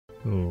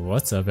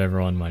What's up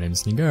everyone, my name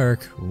is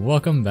Nigark.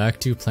 Welcome back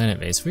to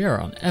Planetbase. We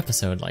are on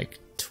episode like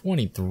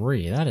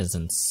 23, that is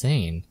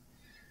insane.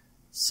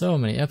 So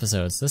many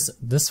episodes.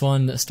 This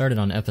one started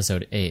on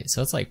episode 8,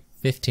 so it's like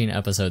 15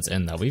 episodes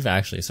in that we've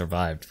actually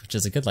survived, which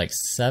is a good like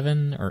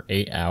 7 or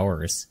 8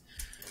 hours.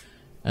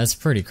 That's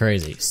pretty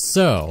crazy.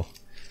 So,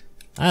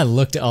 I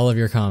looked at all of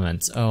your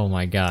comments. Oh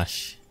my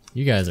gosh.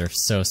 You guys are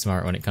so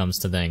smart when it comes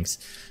to things.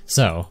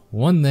 So,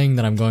 one thing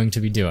that I'm going to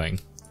be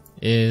doing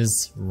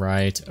is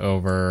right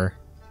over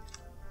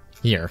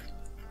here.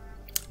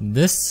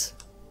 This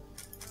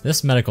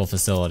medical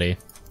facility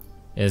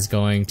is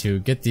going to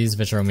get these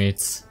vitro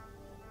meats.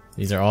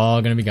 These are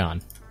all going to be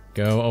gone.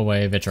 Go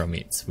away, vitro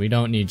meats. We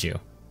don't need you.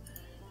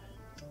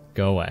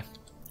 Go away.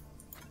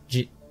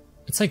 Gee,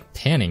 it's like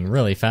panning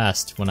really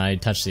fast when I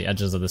touch the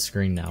edges of the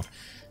screen now.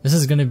 This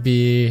is going to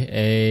be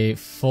a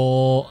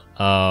full...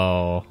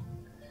 Oh,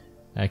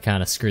 I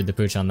kind of screwed the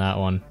pooch on that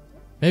one.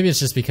 Maybe it's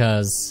just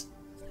because...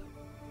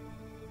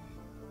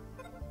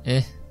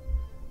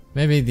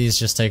 Maybe these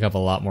just take up a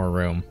lot more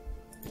room.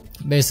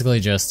 Basically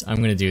just, I'm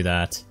gonna do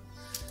that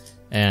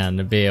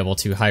and be able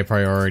to high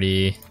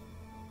priority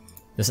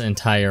this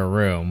entire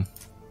room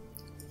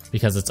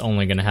because it's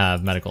only gonna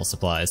have medical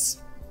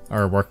supplies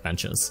or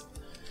workbenches.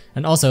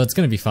 And also it's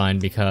gonna be fine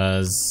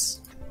because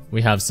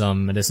we have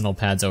some medicinal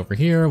pads over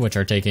here which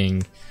are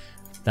taking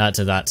that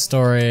to that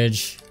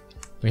storage.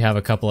 We have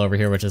a couple over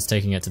here which is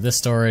taking it to this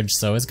storage,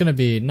 so it's gonna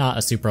be not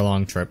a super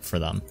long trip for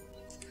them.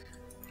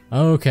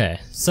 Okay,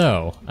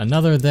 so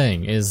another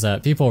thing is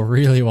that people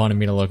really wanted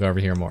me to look over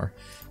here more.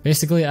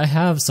 Basically, I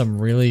have some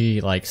really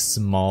like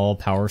small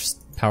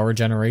power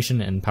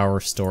generation and power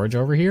storage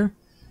over here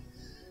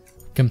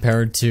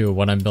compared to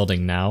what I'm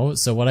building now.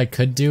 So what I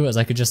could do is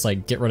I could just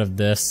like get rid of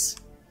this,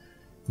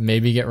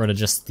 maybe get rid of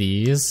just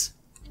these.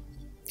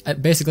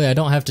 Basically, I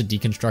don't have to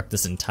deconstruct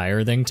this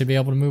entire thing to be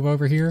able to move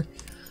over here,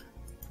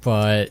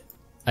 but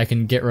I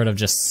can get rid of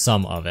just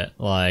some of it,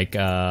 like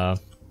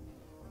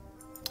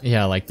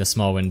yeah, like the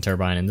small wind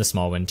turbine and the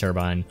small wind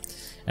turbine.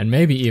 And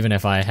maybe even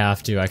if I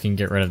have to, I can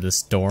get rid of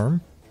this dorm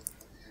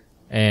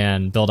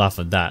and build off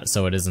of that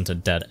so it isn't a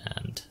dead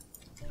end.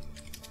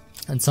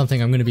 And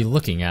something I'm going to be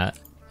looking at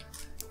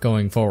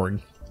going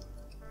forward.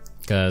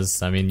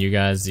 Because, I mean, you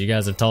guys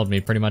have told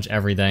me pretty much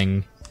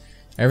everything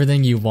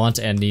you want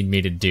and need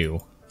me to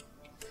do.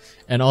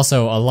 And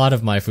also, a lot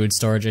of my food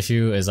storage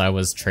issue is I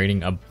was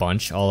trading a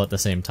bunch all at the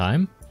same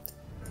time.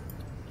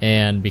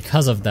 And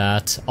because of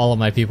that, all of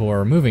my people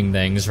were moving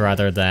things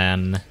rather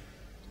than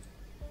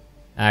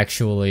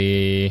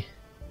actually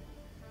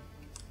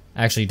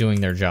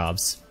doing their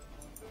jobs.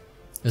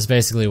 Is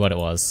basically what it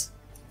was.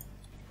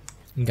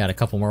 We got a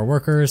couple more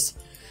workers.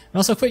 And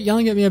also quit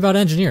yelling at me about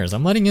engineers.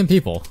 I'm letting in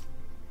people.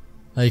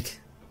 Like,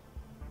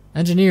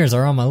 engineers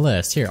are on my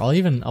list. Here,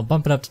 I'll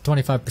bump it up to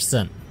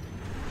 25%.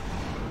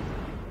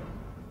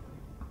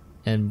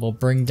 And we'll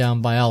bring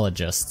down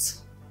biologists.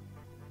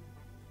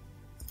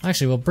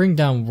 Actually, we'll bring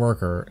down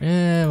worker.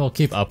 We'll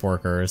keep up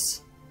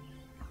workers.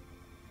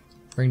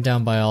 Bring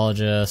down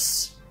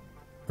biologists.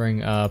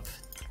 Bring up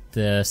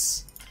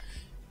this.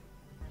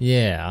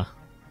 Yeah.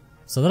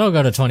 So that'll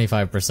go to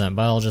 25%.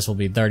 Biologists will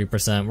be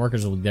 30%,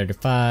 workers will be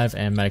 35%,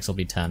 and medics will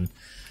be 10%.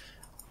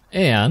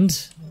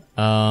 And,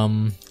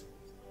 I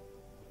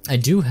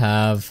do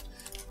have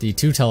the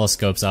 2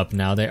 telescopes up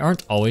now. They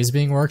aren't always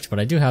being worked, but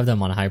I do have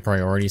them on high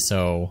priority,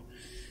 so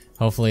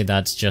hopefully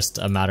that's just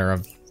a matter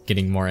of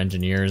getting more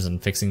engineers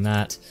and fixing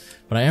that.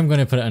 But I am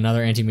going to put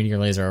another anti-meteor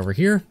laser over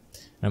here,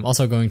 and I'm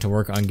also going to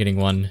work on getting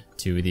one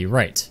to the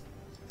right.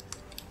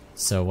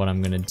 So what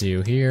I'm going to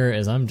do here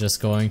is I'm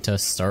just going to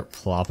start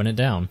plopping it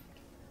down.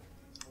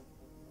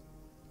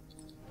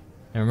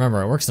 And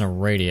remember, it works in a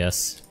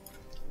radius.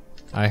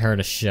 I heard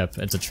a ship.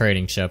 It's a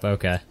trading ship.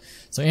 Okay.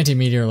 So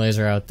anti-meteor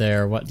laser out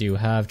there. What do you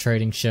have?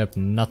 Trading ship.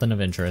 Nothing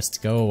of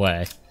interest. Go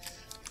away.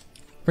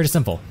 Pretty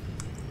simple.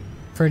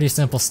 Pretty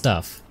simple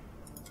stuff.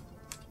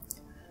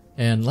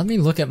 And let me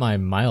look at my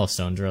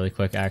milestones really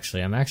quick,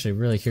 actually. I'm actually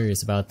really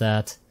curious about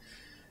that.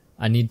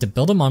 I need to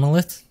build a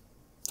monolith.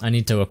 I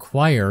need to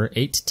acquire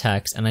 8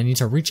 techs, and I need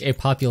to reach a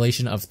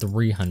population of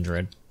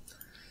 300.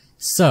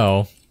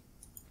 So,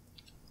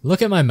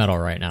 look at my metal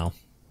right now.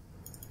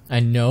 I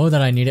know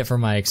that I need it for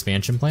my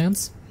expansion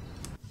plans,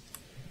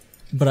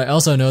 but I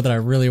also know that I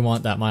really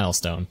want that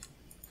milestone.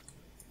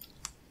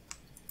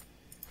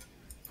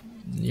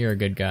 You're a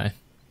good guy.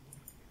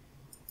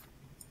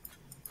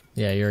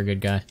 Yeah, you're a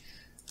good guy.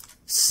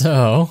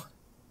 So,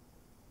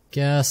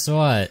 guess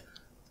what?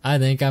 I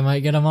think I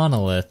might get a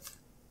monolith.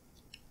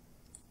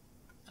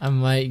 I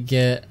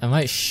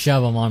might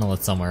shove a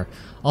monolith somewhere.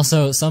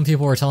 Also, some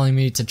people were telling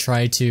me to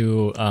try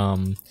to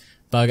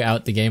bug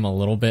out the game a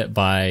little bit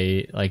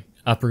by like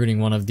uprooting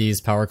one of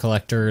these power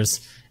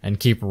collectors and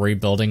keep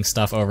rebuilding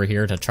stuff over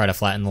here to try to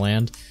flatten the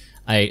land.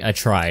 I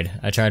tried.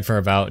 I tried for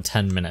about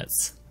 10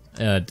 minutes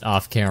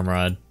off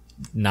camera.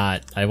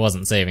 I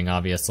wasn't saving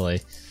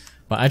obviously,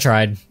 but I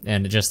tried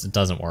and it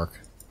doesn't work.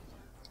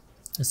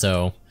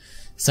 So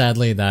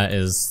sadly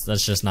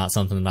that's just not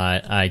something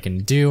that I can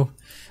do.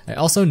 I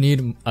also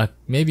need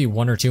maybe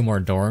 1 or 2 more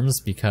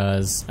dorms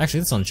because... Actually,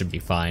 this one should be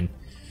fine.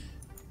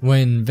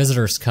 When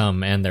visitors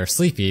come and they're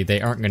sleepy,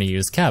 they aren't going to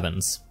use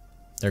cabins.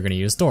 They're going to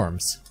use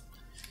dorms.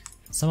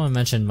 Someone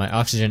mentioned my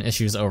oxygen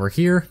issues over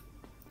here.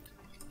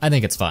 I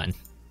think it's fine,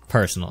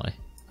 personally.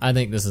 I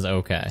think this is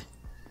okay.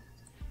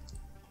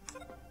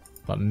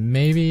 But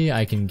maybe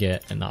I can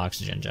get an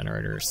oxygen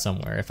generator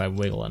somewhere if I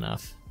wiggle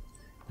enough.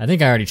 I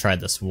think I already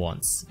tried this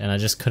once, and I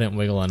just couldn't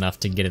wiggle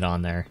enough to get it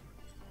on there.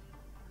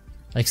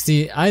 Like,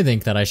 see, I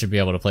think that I should be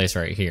able to place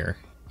right here.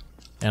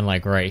 And,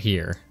 like, right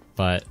here.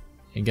 But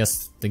I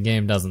guess the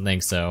game doesn't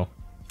think so.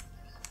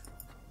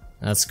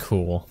 That's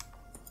cool.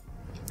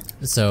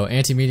 So,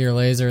 anti-meteor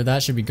laser,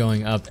 that should be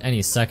going up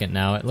any second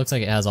now. It looks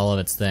like it has all of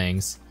its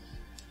things.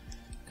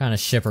 What kind of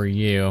ship are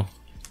you?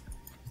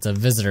 It's a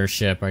visitor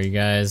ship. Are you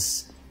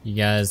guys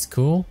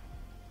cool?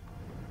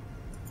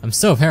 I'm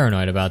so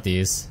paranoid about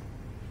these.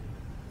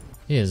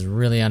 He is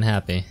really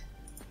unhappy.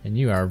 And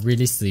you are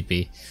really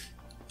sleepy.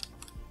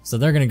 So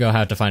they're gonna go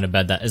have to find a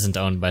bed that isn't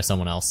owned by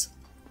someone else.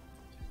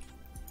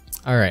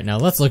 Alright, now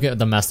let's look at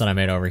the mess that I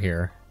made over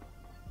here.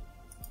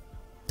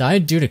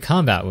 Died due to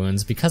combat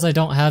wounds because I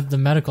don't have the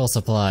medical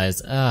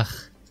supplies. Ugh.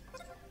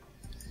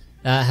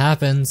 That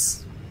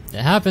happens.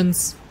 It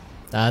happens.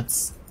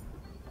 That's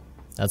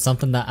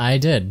something that I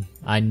did.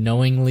 I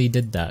knowingly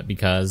did that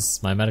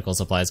because my medical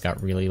supplies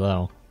got really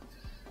low.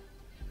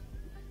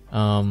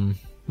 My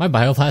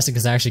bioplastic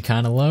is actually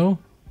kind of low.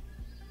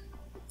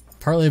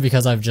 Partly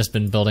because I've just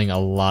been building a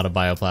lot of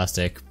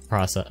bioplastic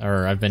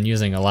I've been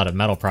using a lot of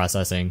metal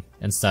processing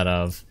instead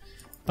of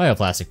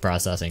bioplastic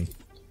processing.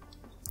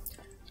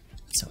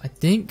 So I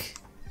think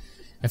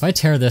if I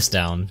tear this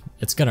down,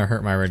 it's gonna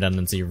hurt my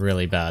redundancy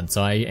really bad.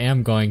 So I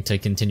am going to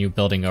continue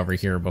building over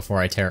here before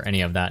I tear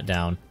any of that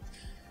down.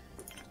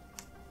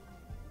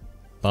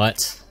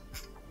 But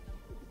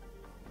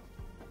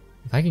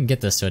if I can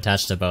get this to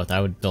attach to both, I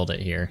would build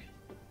it here.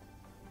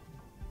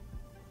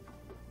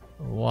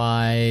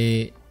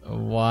 Why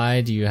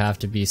do you have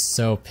to be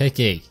so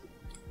picky?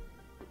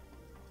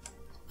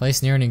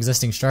 Place near an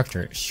existing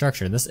structure.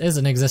 This is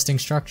an existing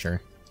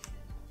structure.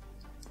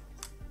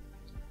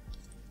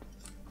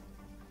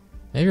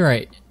 Maybe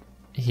right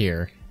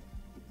here.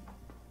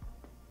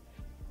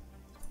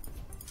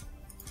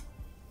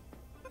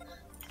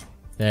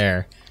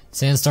 There.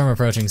 Sandstorm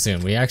approaching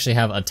soon. We actually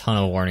have a ton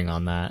of warning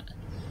on that.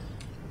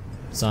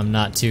 So I'm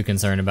not too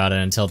concerned about it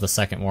until the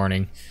second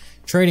warning.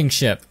 Trading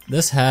ship.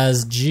 This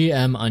has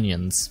GM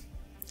onions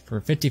for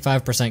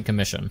 55%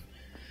 commission.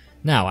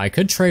 Now, I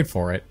could trade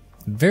for it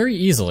very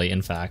easily,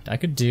 in fact. I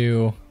could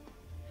do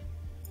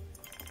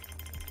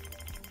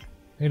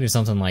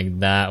something like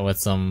that with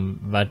some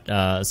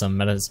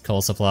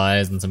medical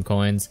supplies and some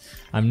coins.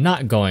 I'm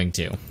not going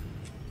to.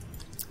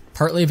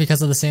 Partly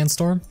because of the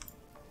sandstorm.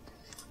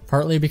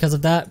 Partly because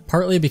of that.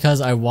 Partly because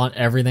I want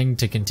everything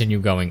to continue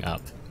going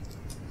up.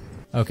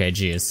 Okay,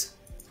 geez.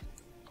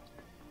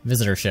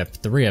 Visitor ship,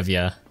 3 of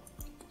ya.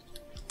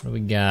 What do we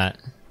got?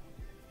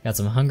 Got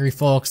some hungry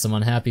folks, some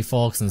unhappy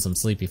folks, and some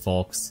sleepy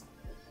folks.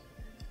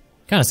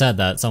 Kinda sad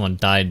that someone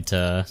died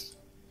to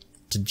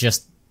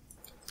just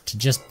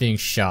being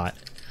shot.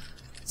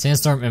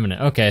 Sandstorm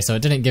imminent. Okay, so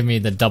it didn't give me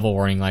the double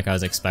warning like I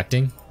was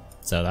expecting.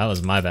 So that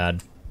was my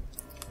bad.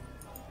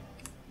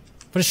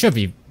 But it should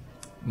be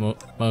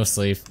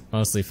mostly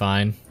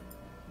fine.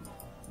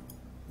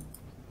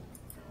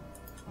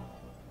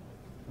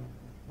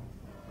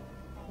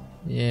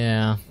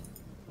 Yeah.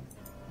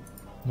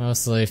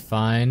 Mostly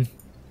fine.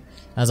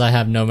 As I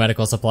have no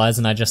medical supplies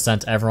and I just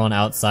sent everyone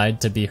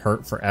outside to be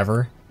hurt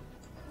forever.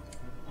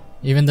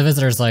 Even the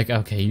visitor's like,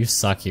 okay, you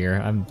suck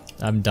here.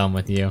 I'm done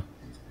with you.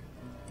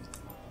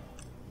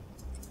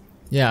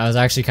 Yeah, I was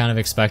actually kind of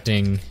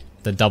expecting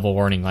the double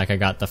warning like I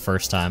got the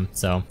first time,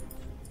 so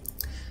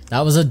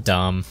that was a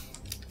dumb.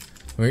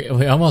 We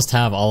almost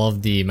have all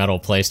of the metal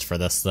placed for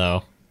this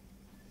though.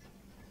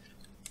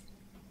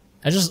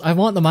 I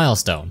want the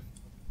milestone.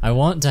 I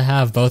want to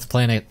have both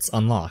planets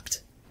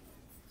unlocked.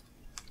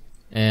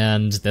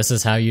 And this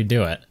is how you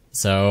do it.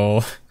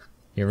 So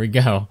here we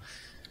go.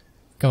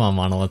 Come on,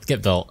 Monolith,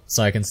 get built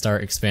so I can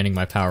start expanding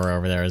my power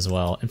over there as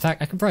well. In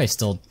fact, I could probably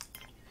still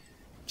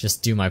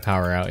just do my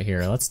power out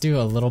here. Let's do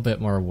a little bit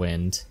more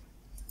wind.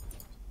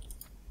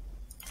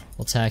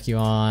 We'll tack you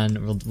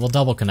on. We'll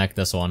double connect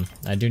this one.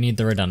 I do need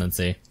the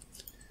redundancy.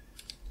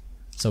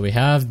 So we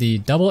have the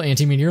double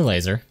anti-meteor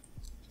laser,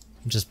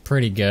 which is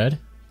pretty good.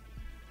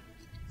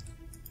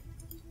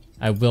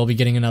 I will be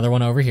getting another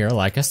one over here,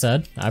 like I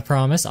said. I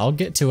promise, I'll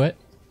get to it.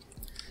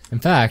 In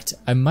fact,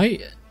 I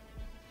might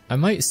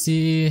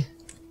see...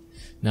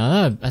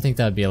 No, I think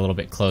that'd be a little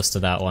bit close to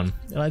that one.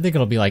 I think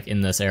it'll be like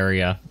in this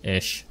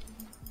area-ish.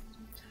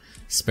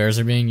 Spares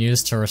are being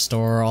used to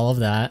restore all of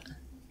that.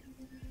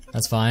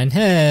 That's fine.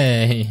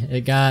 Hey!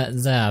 It got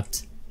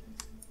zapped.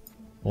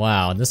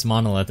 Wow, this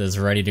monolith is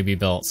ready to be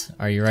built.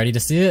 Are you ready to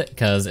see it?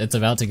 Because it's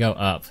about to go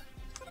up.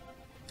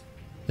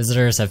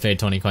 Visitors have paid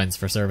 20 coins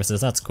for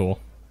services, that's cool.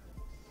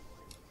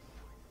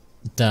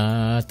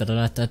 Da da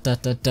da da da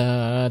da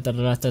da da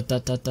da da da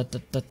da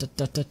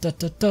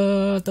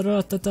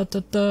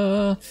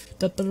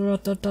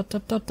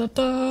da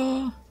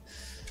da.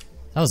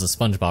 That was a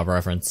SpongeBob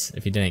reference,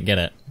 if you didn't get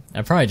it.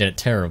 I probably did it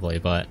terribly,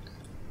 but...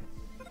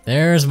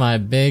 There's my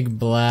big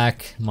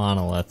black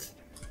monolith.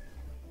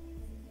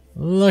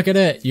 Look at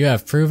it! You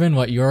have proven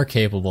what you're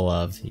capable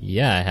of.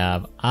 Yeah, I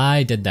have.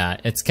 I did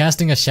that. It's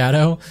casting a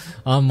shadow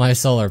on my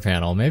solar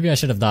panel. Maybe I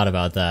should have thought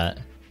about that.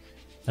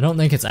 I don't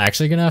think it's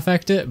actually gonna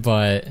affect it,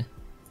 but...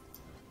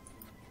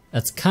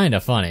 That's kinda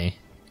funny.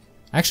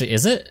 Actually,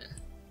 is it?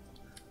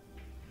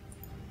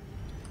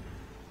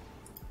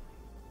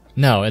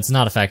 No, it's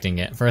not affecting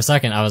it. For a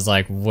second, I was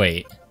like,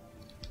 wait.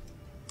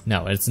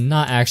 No, it's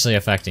not actually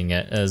affecting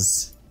it,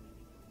 as...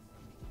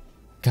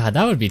 God,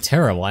 that would be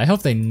terrible. I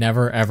hope they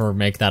never ever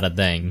make that a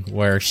thing,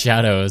 where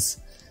shadows...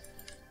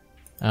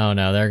 Oh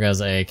no, there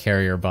goes a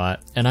carrier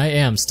bot. And I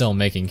am still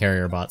making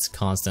carrier bots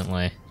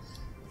constantly.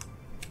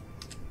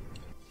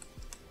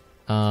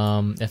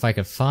 If I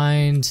could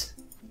find...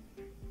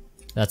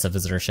 That's a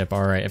visitor ship,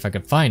 alright, if I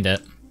could find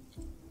it.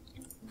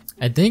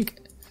 I think...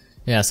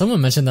 Yeah, someone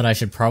mentioned that I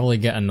should probably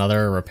get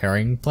another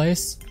repairing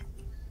place.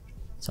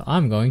 So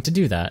I'm going to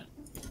do that.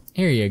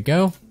 Here you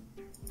go.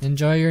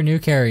 Enjoy your new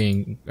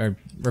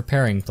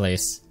repairing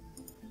place.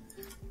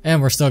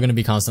 And we're still going to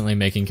be constantly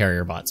making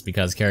carrier bots,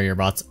 because carrier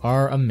bots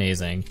are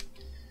amazing.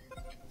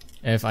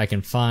 If I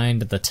can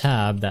find the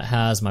tab that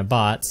has my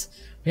bots,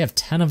 we have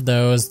 10 of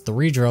those,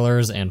 3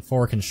 drillers, and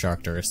 4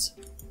 constructors.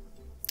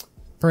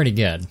 Pretty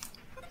good.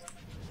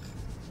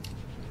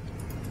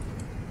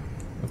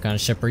 What kind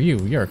of ship are you?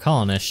 You're a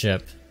colonist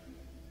ship.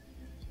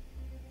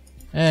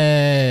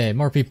 Hey,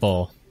 more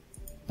people.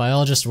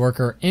 Biologist,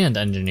 worker, and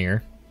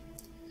engineer.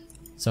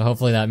 So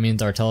hopefully that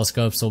means our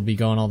telescopes will be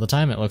going all the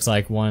time. It looks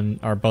like one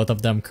or both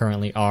of them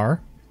currently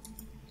are.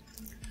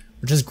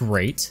 Which is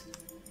great.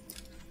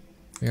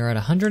 We are at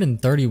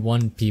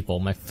 131 people.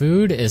 My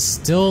food is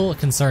still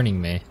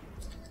concerning me.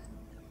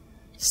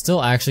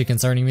 Still actually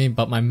concerning me,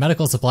 but my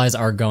medical supplies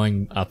are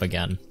going up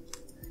again.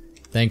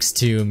 Thanks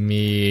to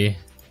me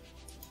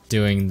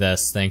doing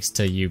this, thanks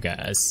to you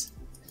guys.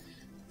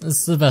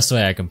 That's the best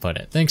way I can put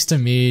it. Thanks to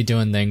me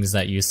doing things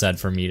that you said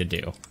for me to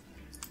do.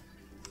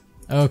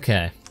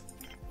 Okay.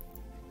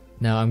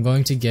 Now I'm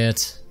going to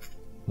get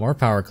more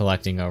power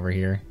collecting over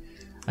here.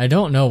 I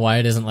don't know why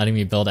it isn't letting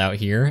me build out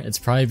here. It's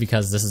probably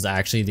because this is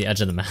actually the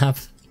edge of the map.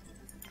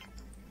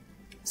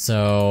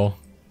 So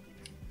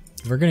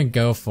we're gonna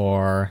go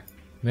for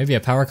maybe a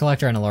power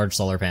collector and a large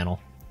solar panel.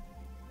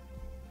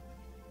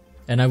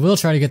 And I will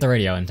try to get the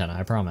radio antenna,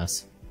 I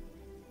promise.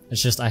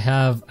 It's just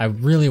I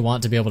really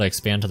want to be able to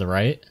expand to the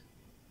right.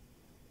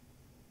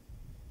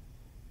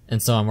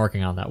 And so I'm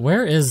working on that.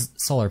 Where is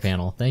solar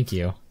panel? Thank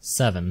you.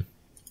 7.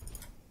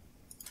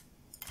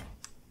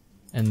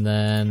 And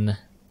then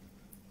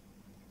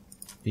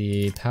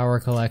the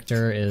power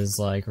collector is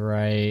like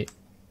right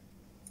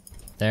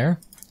there.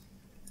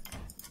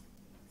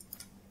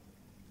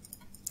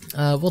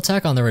 We'll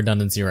tack on the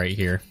redundancy right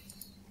here.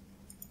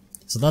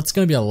 So that's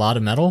going to be a lot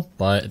of metal,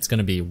 but it's going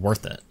to be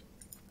worth it.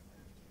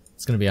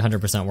 It's going to be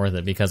 100% worth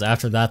it, because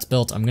after that's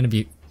built, I'm going to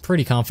be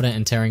pretty confident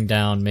in tearing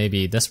down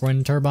maybe this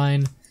wind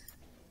turbine,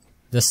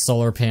 this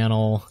solar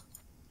panel.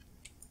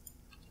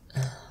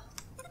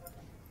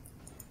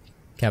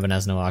 Cabin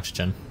has no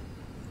oxygen.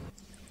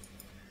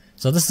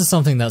 So this is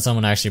something that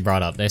someone actually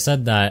brought up. They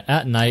said that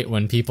at night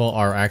when people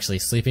are actually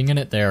sleeping in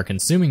it, they are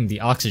consuming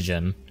the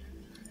oxygen,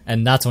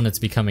 and that's when it's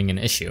becoming an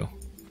issue.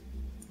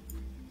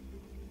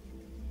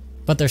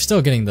 But they're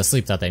still getting the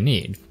sleep that they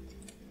need.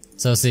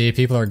 So see,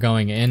 people are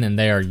going in and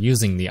they are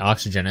using the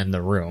oxygen in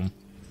the room.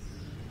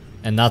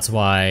 And that's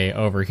why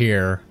over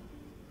here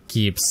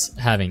keeps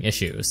having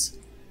issues.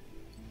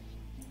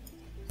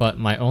 But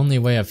my only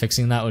way of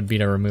fixing that would be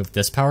to remove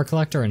this power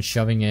collector and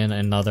shoving in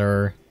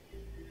another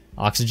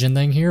oxygen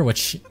thing here,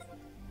 which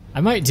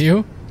I might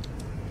do.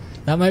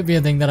 That might be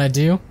a thing that I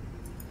do.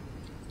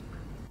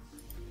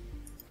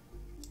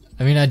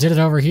 I mean, I did it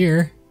over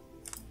here.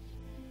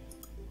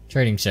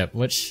 Trading ship.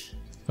 Which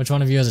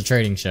one of you has a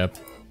trading ship?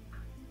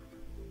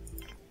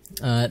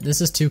 This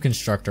is 2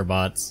 constructor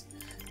bots.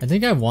 I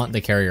think I want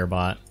the carrier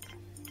bot.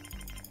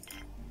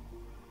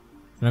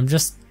 And I'm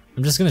just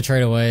gonna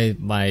trade away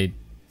my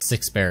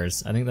 6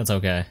 spares. I think that's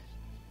okay.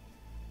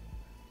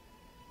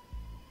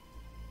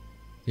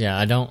 Yeah,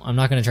 I'm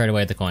not gonna trade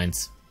away the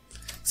coins.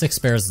 6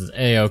 spares is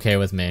a-okay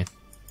with me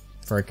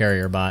for a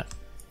carrier bot.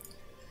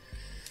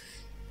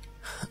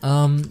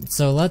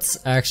 So let's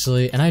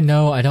actually, and I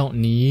know I don't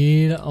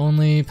need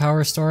only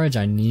power storage,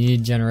 I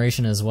need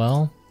generation as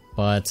well,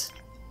 but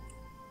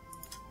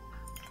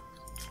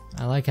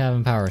I like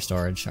having power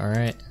storage,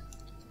 alright?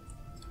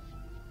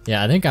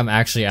 Yeah, I think I'm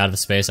actually out of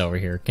space over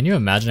here. Can you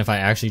imagine if I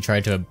actually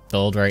tried to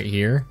build right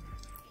here?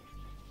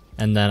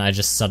 And then I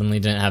just suddenly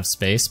didn't have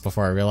space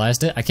before I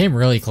realized it? I came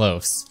really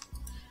close.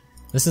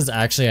 This is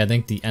actually, I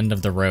think, the end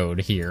of the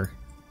road here.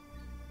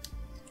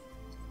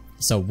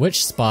 So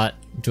which spot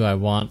do I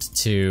want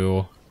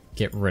to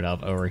get rid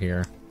of over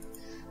here?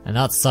 And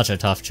that's such a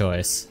tough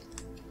choice.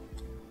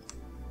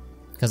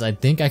 because I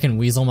think I can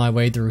weasel my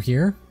way through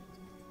here.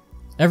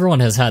 Everyone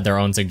has had their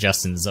own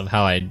suggestions of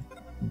how I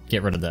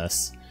get rid of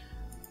this.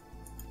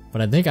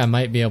 But I think I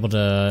might be able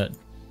to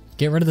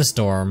get rid of the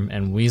storm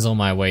and weasel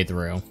my way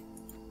through.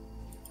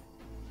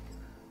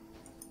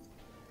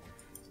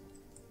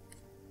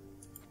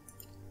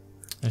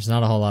 There's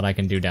not a whole lot I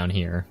can do down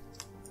here.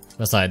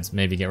 Besides,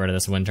 maybe get rid of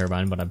this wind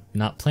turbine, but I'm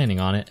not planning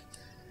on it.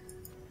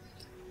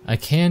 I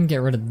can get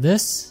rid of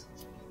this.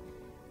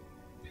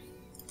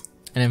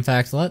 And in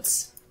fact,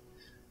 let's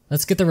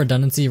get the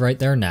redundancy right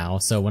there now.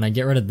 So when I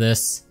get rid of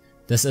this,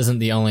 this isn't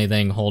the only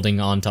thing holding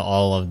on to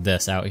all of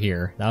this out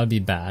here. That would be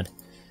bad.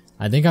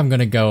 I think I'm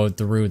gonna go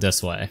through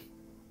this way.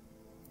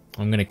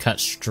 I'm gonna cut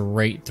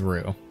straight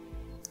through.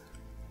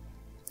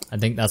 I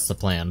think that's the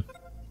plan.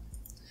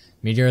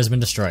 Meteor has been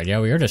destroyed.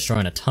 Yeah, we are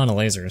destroying a ton of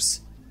lasers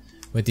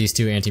with these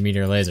two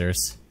anti-meteor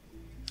lasers.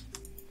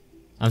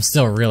 I'm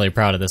still really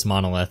proud of this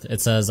monolith. It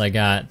says I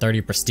got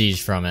 30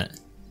 prestige from it.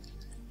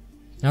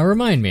 Now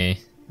remind me,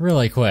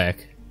 really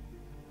quick,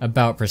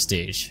 about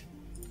prestige.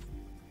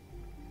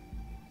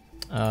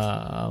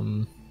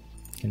 Not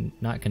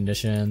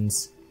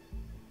conditions.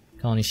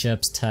 Colony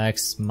ships,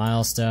 text,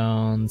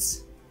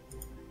 milestones.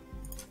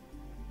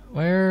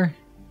 Where?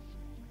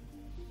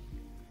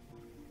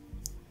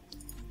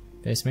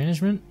 Base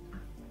management?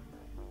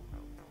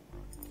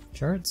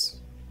 Charts?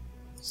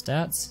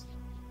 Stats?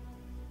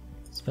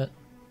 Spit?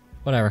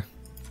 Whatever.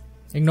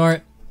 Ignore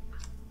it.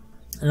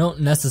 I don't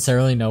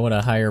necessarily know what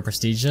a higher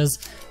prestige is.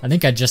 I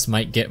think I just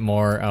might get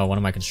more. Oh, one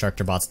of my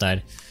constructor bots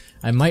died.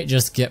 I might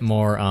just get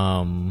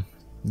more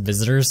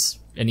visitors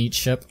in each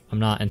ship. I'm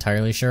not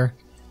entirely sure.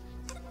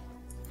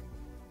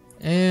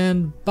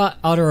 And bot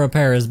auto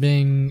repair is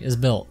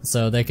built,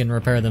 so they can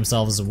repair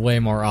themselves way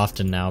more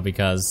often now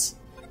because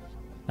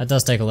that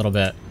does take a little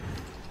bit.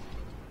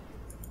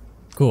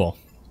 Cool.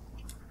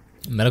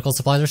 Medical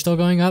supplies are still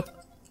going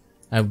up.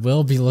 I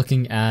will be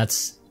looking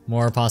at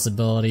more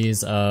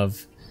possibilities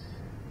of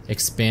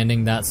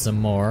expanding that some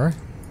more.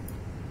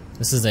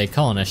 This is a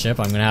colonist ship.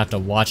 I'm gonna have to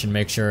watch and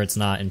make sure it's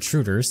not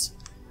intruders.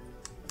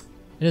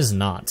 It is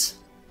not.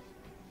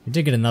 We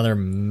did get another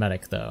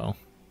medic though.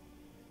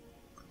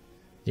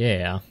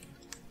 Yeah.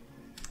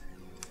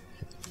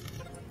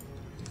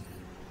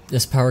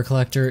 This power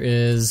collector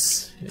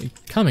is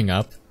coming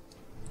up.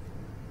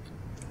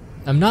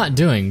 I'm not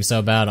doing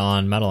so bad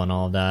on metal and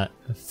all of that.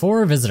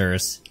 4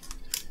 visitors.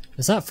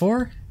 Is that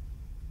 4?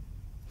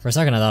 For a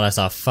second I thought I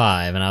saw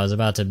 5 and I was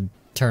about to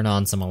turn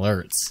on some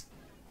alerts.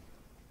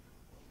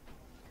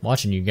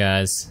 Watching you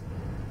guys.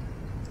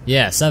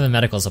 Yeah, 7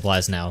 medical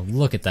supplies now.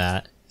 Look at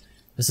that.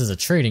 This is a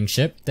trading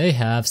ship. They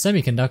have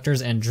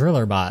semiconductors and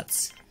driller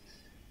bots.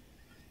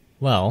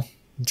 Well,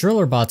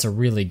 driller bots are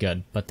really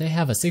good, but they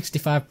have a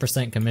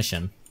 65%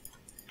 commission.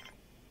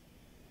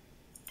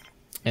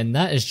 And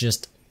that is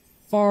just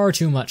far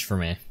too much for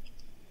me.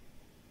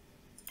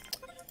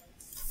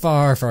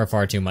 Far, far,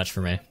 far too much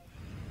for me.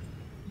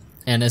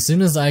 And as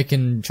soon as I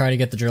can try to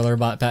get the driller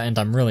bot patent,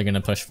 I'm really going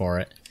to push for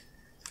it.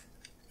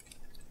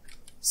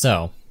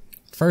 So,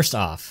 first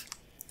off,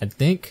 I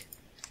think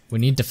we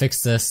need to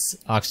fix this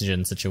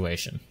oxygen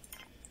situation.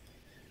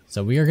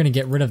 So we are going to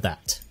get rid of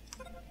that.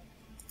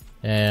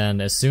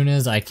 And as soon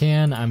as I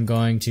can, I'm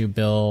going to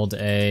build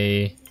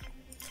a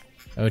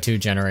O2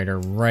 generator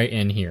right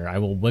in here. I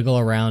will wiggle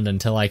around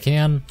until I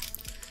can.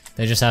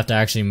 They just have to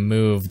actually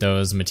move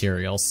those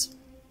materials.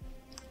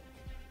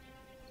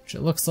 Which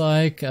it looks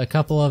like a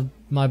couple of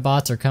my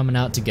bots are coming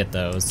out to get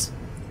those.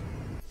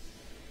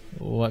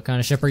 What kind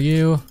of ship are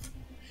you?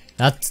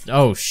 That's...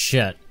 oh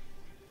shit.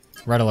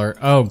 Red alert.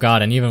 Oh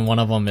god, and even one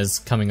of them is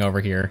coming over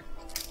here.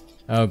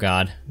 Oh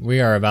god.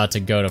 We are about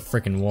to go to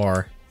frickin'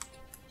 war.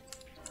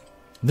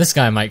 This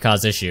guy might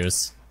cause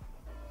issues.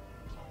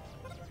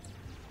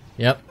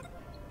 Yep.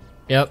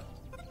 Yep.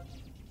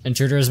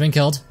 Intruder has been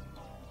killed.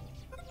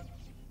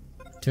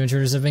 2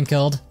 intruders have been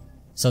killed.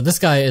 So this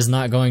guy is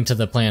not going to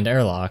the planned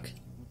airlock.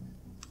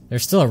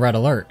 There's still a red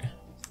alert.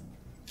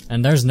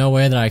 And there's no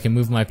way that I can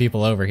move my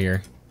people over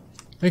here.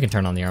 We can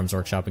turn on the arms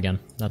workshop again.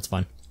 That's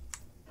fine.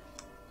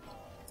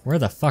 Where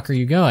the fuck are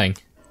you going?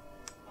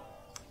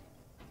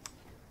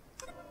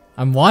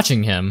 I'm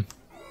watching him.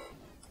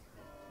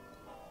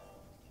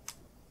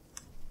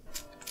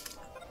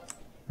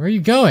 Where are you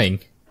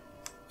going?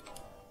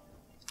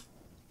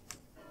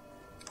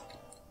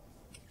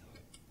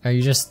 Are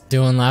you just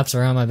doing laps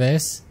around my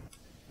base?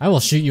 I will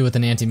shoot you with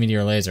an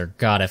anti-meteor laser.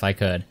 God, if I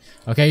could.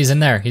 Okay, he's in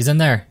there. He's in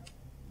there.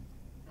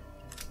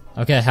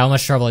 Okay, how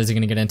much trouble is he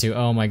gonna get into?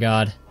 Oh my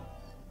god.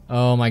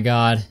 Oh my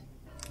god.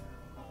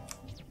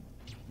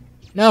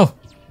 No!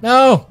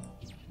 No!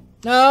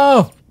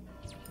 No!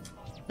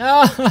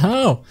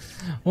 No!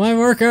 My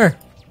worker!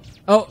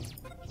 Oh!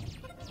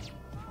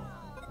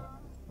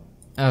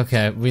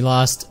 Okay, we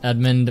lost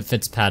Edmund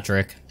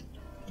Fitzpatrick.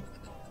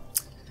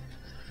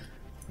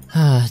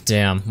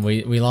 Damn,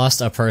 we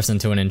lost a person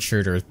to an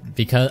intruder.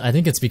 Because I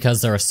think it's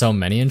because there are so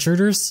many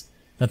intruders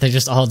that they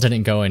just all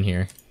didn't go in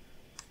here.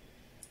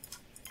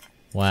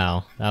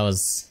 Wow,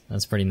 that's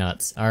pretty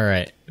nuts.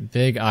 Alright,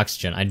 big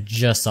oxygen. I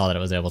just saw that it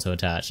was able to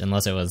attach,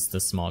 unless it was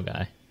this small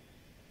guy.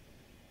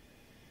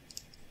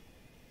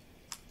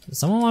 Does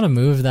someone want to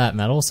move that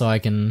metal so I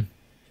can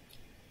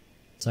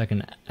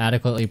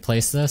adequately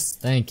place this?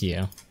 Thank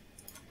you.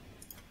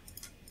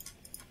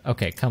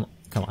 Okay, come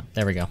on.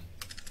 There we go.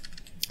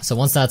 So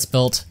once that's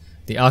built,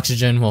 the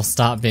oxygen will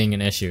stop being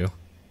an issue.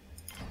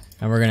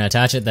 And we're going to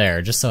attach it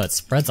there, just so it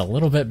spreads a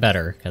little bit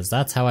better, because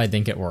that's how I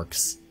think it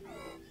works.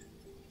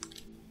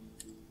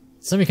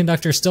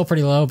 Semiconductor's still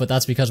pretty low, but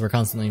that's because we're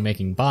constantly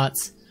making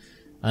bots.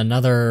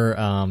 Another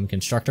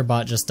constructor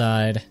bot just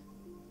died.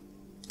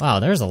 Wow,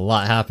 there's a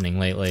lot happening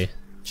lately,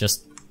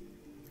 just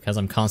because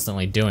I'm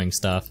constantly doing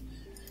stuff.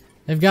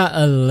 They've got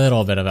a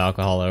little bit of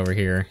alcohol over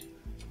here.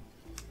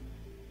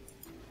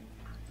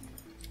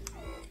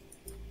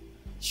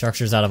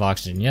 Structure's out of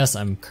oxygen. Yes,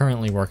 I'm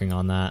currently working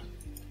on that.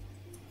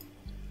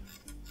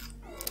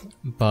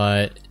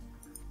 But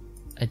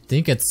I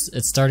think it's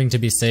starting to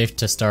be safe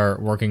to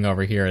start working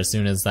over here as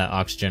soon as that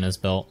oxygen is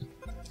built.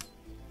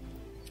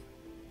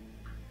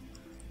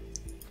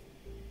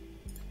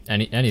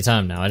 Any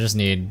time now. I just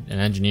need an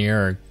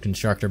engineer or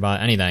constructor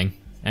bot, anything.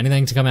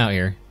 Anything to come out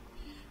here.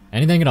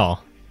 Anything at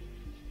all.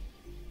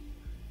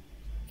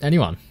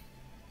 Anyone.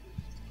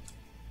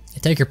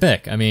 Take your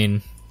pick. I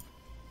mean,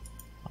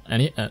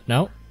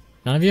 no?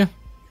 None of you?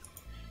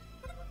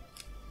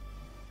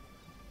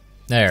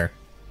 There.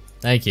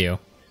 Thank you,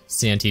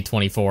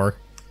 CNT24.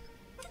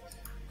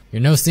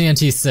 You're no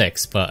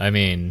CNT6, but I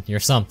mean, you're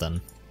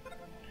something.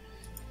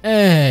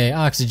 Hey,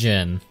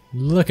 oxygen.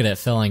 Look at it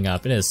filling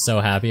up. It is so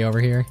happy over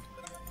here.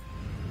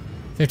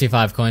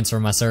 55 coins for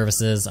my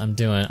services.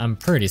 I'm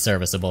pretty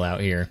serviceable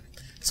out here.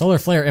 Solar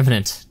flare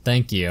imminent.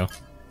 Thank you.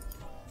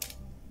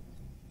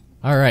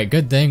 Alright,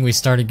 good thing we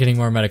started getting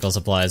more medical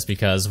supplies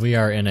because we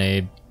are in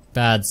a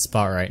bad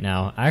spot right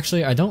now.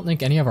 Actually, I don't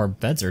think any of our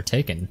beds are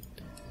taken.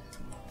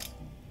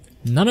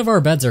 None of our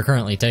beds are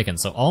currently taken,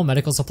 so all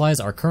medical supplies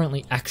are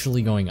currently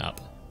actually going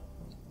up.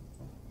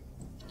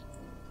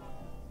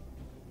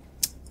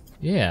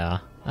 Yeah,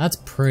 that's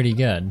pretty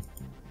good.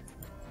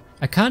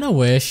 I kinda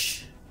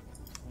wish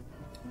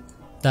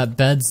that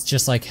beds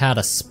just like had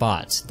a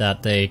spot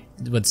that they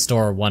would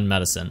store one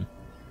medicine.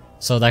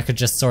 So that could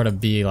just sort of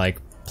be like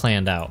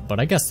planned out, but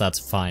I guess that's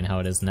fine how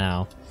it is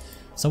now.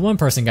 So one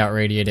person got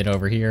radiated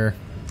over here.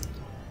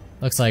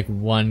 Looks like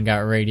one got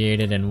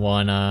radiated and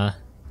one's a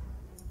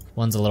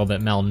little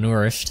bit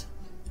malnourished.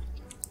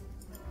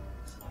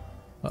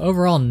 But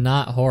overall,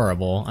 not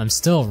horrible. I'm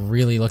still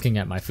really looking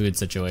at my food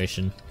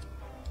situation.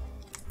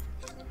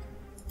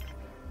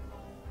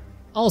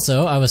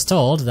 Also, I was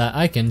told that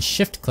I can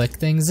shift-click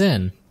things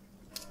in.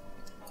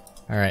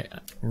 Alright,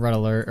 red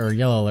alert, or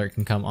yellow alert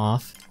can come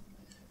off.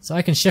 So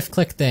I can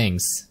shift-click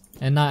things,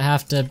 and not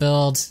have to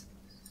build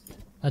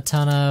a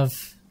ton of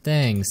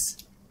things.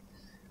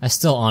 I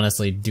still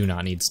honestly do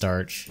not need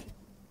starch.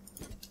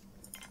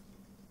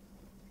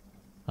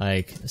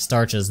 Like,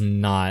 starch is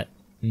not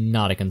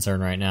a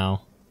concern right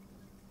now.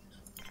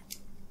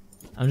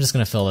 I'm just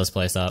gonna fill this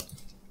place up.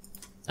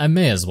 I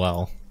may as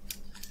well.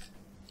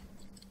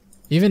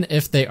 Even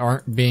if they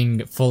aren't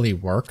being fully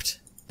worked,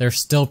 they're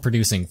still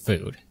producing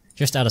food,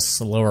 just at a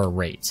slower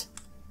rate.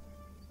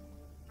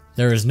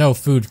 There is no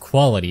food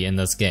quality in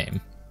this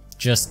game.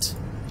 Just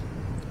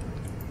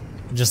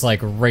like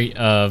rate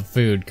of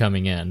food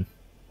coming in.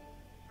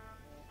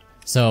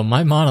 So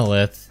my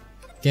monolith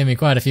gave me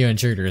quite a few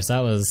intruders. That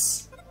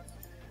was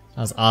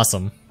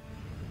awesome.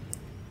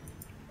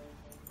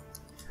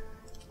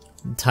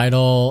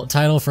 Title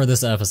for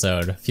this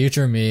episode.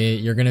 Future me,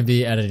 you're gonna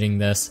be editing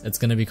this. It's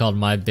gonna be called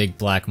My Big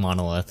Black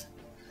Monolith.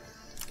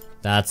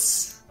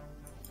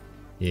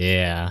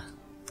 Yeah,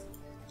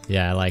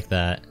 I like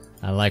that.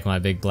 I like my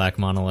big black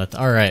monolith.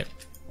 Alright.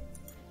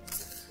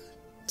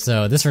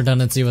 So this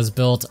redundancy was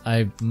built.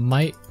 I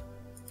might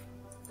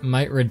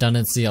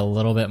redundancy a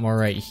little bit more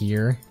right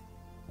here.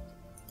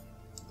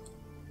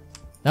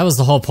 That was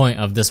the whole point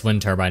of this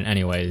wind turbine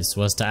anyways,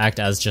 was to act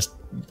as just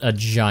a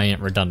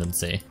giant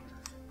redundancy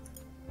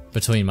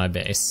between my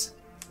base.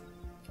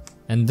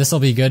 And this will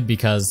be good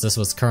because this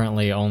was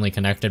currently only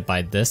connected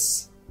by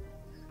this.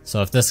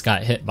 So if this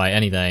got hit by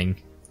anything,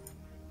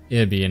 it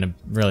would be in a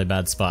really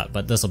bad spot,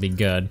 but this will be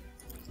good.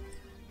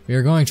 We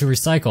are going to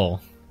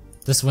recycle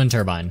this wind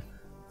turbine.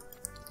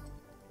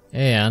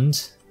 And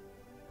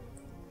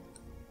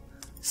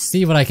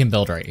see what I can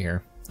build right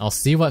here. I'll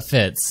see what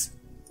fits.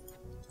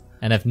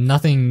 And if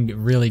nothing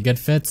really good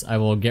fits, I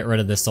will get rid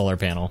of this solar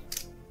panel.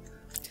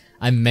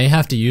 I may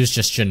have to use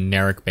just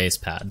generic base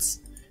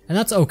pads. And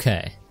that's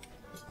okay.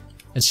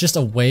 It's just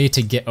a way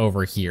to get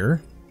over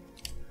here.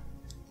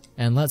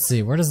 And let's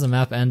see, where does the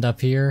map end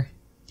up here?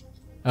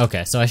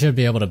 Okay, so I should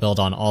be able to build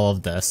on all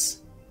of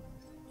this.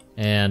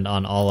 And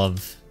on all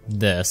of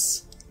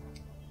this.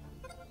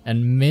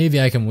 And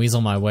maybe I can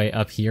weasel my way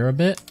up here a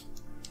bit.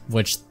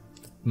 Which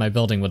my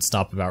building would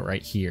stop about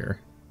right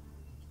here.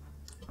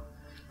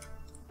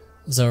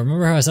 So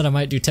remember how I said I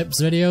might do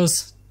tips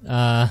videos?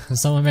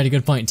 Someone made a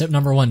good point. Tip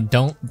number 1,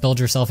 don't build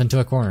yourself into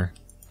a corner.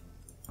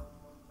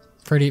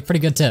 Pretty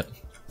good tip.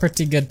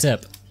 Pretty good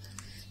tip.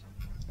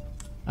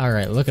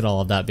 Alright, look at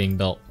all of that being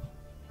built.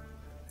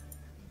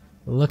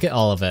 Look at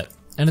all of it.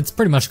 And it's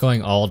pretty much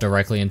going all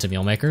directly into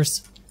meal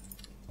makers.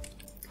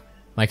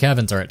 My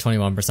cabins are at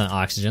 21%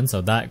 oxygen,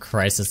 so that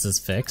crisis is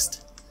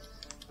fixed.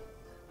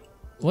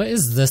 What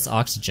is this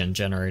oxygen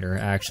generator,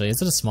 actually? Is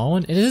it a small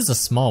one? It is a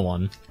small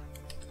one.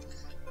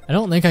 I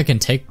don't think I can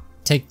take...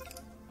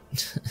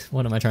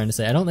 What am I trying to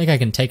say? I don't think I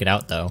can take it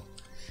out, though.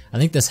 I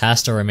think this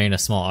has to remain a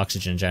small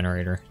oxygen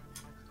generator.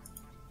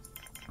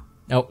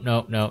 Nope,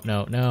 nope, nope,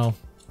 nope, no.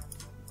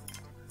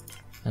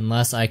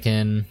 Unless I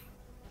can...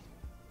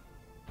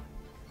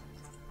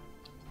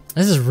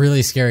 This is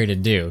really scary to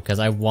do, because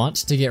I want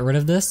to get rid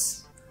of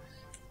this,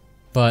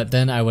 but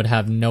then I would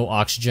have no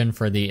oxygen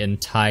for the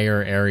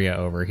entire area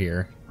over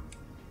here.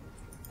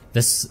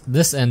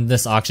 This and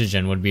this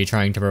oxygen would be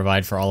trying to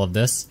provide for all of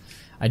this.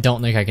 I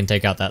don't think I can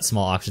take out that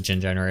small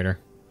oxygen generator.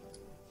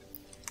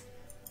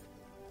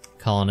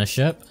 Colonist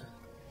ship.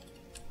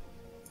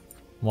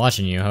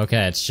 Watching you.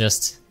 Okay, it's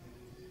just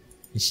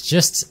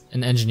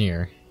an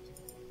engineer.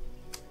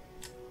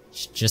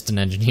 It's just an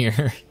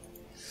engineer.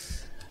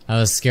 I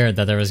was scared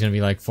that there was gonna be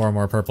like 4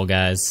 more purple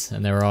guys,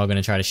 and they were all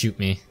gonna try to shoot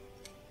me.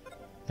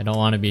 I don't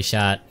want to be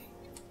shot.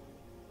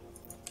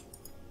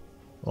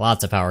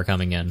 Lots of power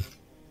coming in.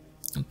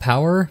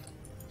 Power?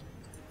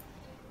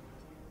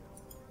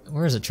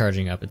 Where is it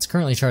charging up? It's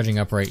currently charging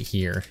up right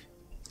here.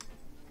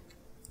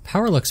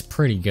 Power looks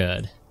pretty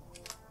good.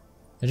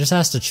 It just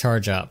has to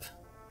charge up.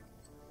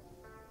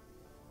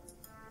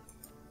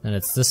 And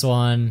it's this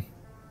one.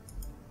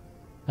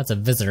 That's a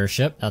visitor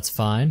ship, that's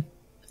fine.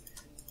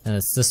 And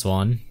it's this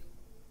one.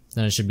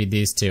 Then it should be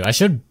these two. I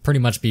should pretty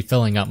much be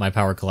filling up my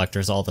power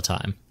collectors all the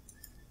time.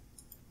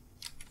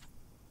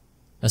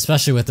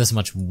 Especially with this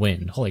much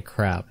wind. Holy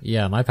crap.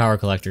 Yeah, my power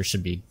collectors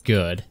should be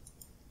good.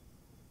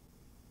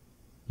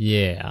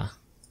 Yeah.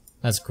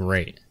 That's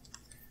great.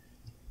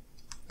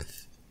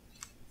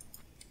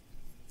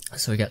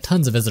 So we got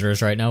tons of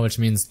visitors right now, which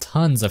means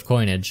tons of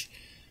coinage.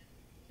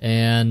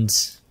 And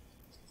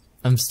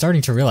I'm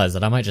starting to realize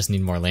that I might just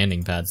need more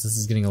landing pads. This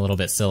is getting a little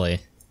bit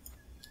silly.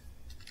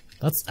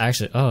 Let's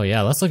actually... Oh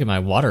yeah, let's look at my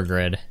water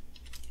grid.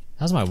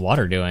 How's my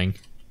water doing?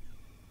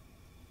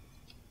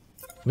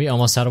 We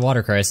almost had a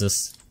water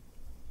crisis.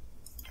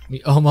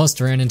 We almost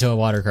ran into a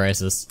water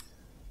crisis.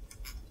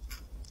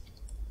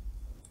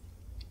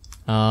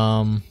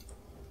 Actually,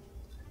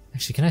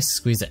 can I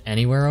squeeze it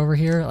anywhere over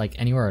here? Like,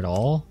 anywhere at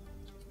all?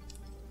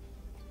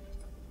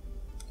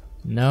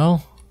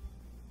 No?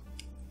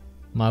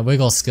 My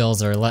wiggle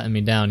skills are letting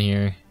me down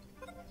here.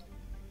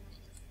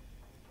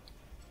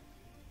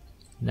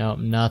 Nope,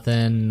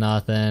 nothing,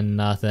 nothing,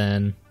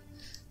 nothing.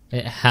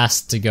 It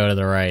has to go to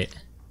the right.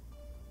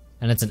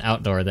 And it's an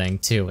outdoor thing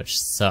too, which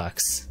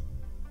sucks.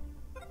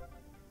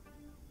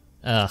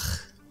 Ugh.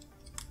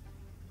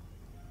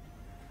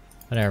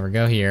 Whatever,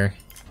 go here.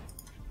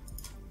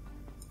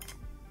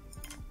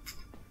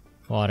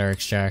 Water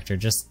extractor,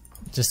 just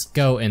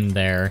go in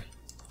there.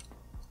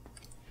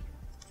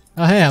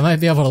 Oh hey, I might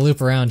be able to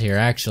loop around here,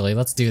 actually.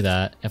 Let's do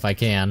that, if I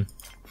can.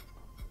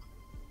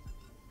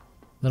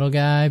 Little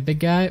guy, big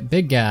guy,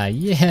 big guy,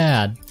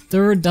 yeah!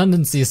 The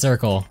redundancy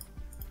circle!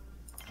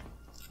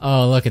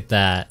 Oh, look at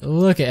that.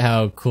 Look at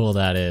how cool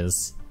that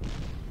is.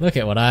 Look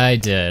at what I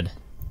did.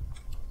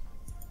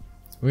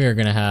 We are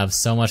gonna have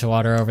so much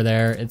water over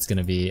there, it's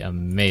gonna be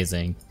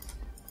amazing.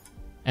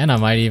 And I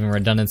might even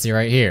redundancy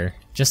right here.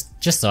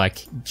 Just so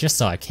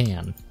I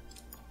can.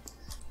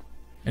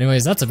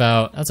 Anyways, that's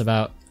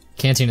about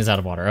Canteen is out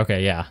of water.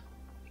 Okay, yeah.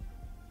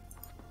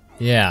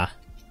 Yeah.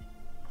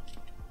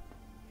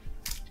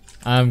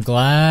 I'm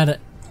glad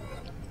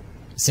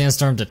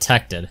Sandstorm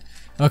detected.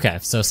 Okay,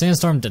 so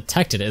Sandstorm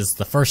detected is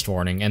the first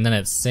warning, and then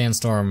it's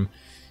Sandstorm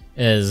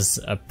is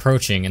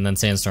approaching, and then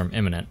Sandstorm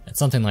imminent. It's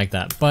something like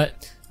that,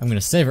 but I'm gonna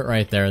save it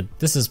right there.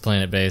 This is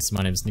Planetbase.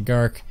 My name is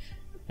Nigark,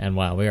 and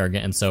wow, we are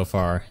getting so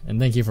far, and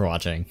thank you for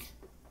watching.